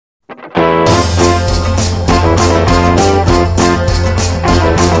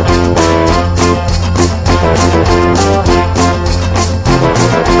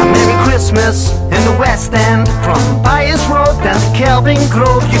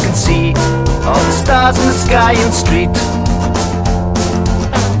you can see all the stars in the sky and street.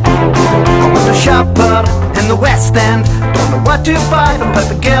 I was a shopper in the West End, don't know what to buy from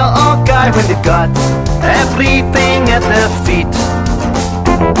perfect girl or guy when they've got everything at their feet.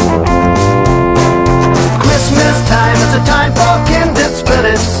 Christmas time is a time for kindred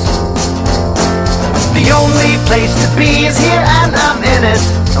spirits. The only place to be is here and I'm in it.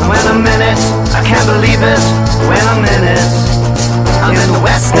 And when I'm in it, I can't believe it. When I'm in it, I'm in the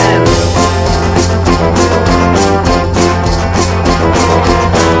West End.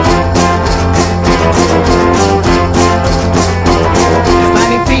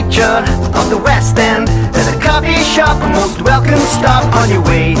 Defining feature of the West End is a coffee shop, a most welcome stop on your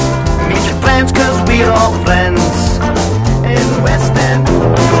way. Meet your friends cause we're all friends in the West End.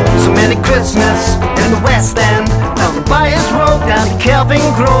 So many Christmas in the West End. Down the Byers Road, down to Kelvin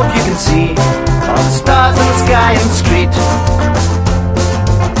Grove, you can see all the stars in the sky and the street.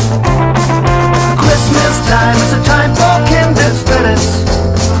 Christmas time is a time for kindred spirits.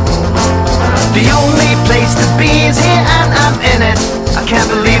 The only place to be is here and I'm in it. I can't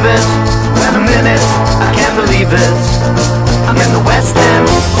believe it. When I'm in it, I can't believe it. I'm in the